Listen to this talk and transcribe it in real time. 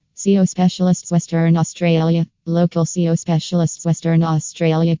SEO Specialists Western Australia. Local SEO Specialists Western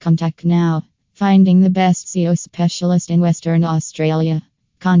Australia. Contact now. Finding the best SEO specialist in Western Australia.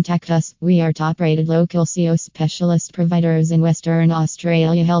 Contact us. We are top rated local SEO specialist providers in Western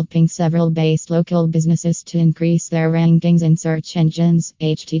Australia, helping several based local businesses to increase their rankings in search engines.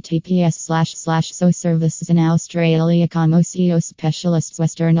 https:// services in Australia. Como SEO Specialists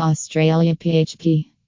Western Australia PHP